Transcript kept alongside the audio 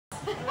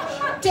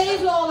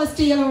Dave Lawless,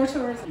 DLR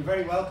Tours. You're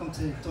very welcome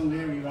to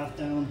Laoghaire,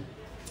 Rathdown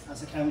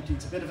as a county.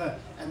 It's a bit of a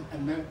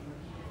mountain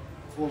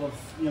full of,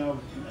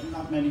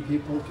 not many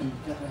people can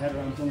get their head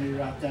around Laoghaire,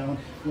 Rathdown.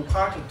 We're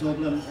part of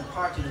Dublin, we're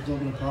part of the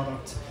Dublin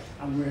product,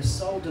 and we're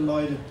so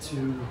delighted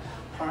to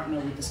partner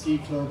with the ski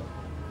club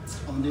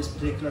on this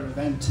particular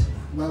event,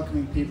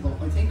 welcoming people.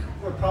 I think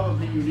we're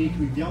probably unique.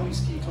 We're the only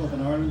ski club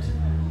in Ireland.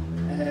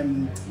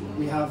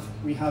 We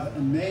have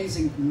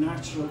amazing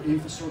natural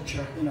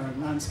infrastructure in our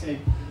landscape,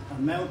 our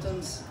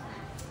mountains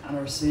and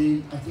our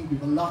sea. I think we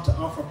have a lot to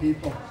offer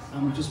people,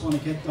 and we just want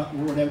to get that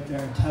word out there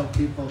and tell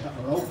people that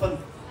we're open,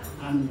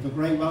 and we've a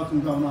great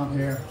welcome going on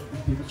here,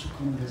 and people should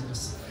come and visit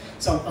us.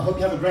 So I hope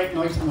you have a great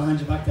night, and I'll hand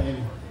you back to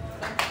Eoghan.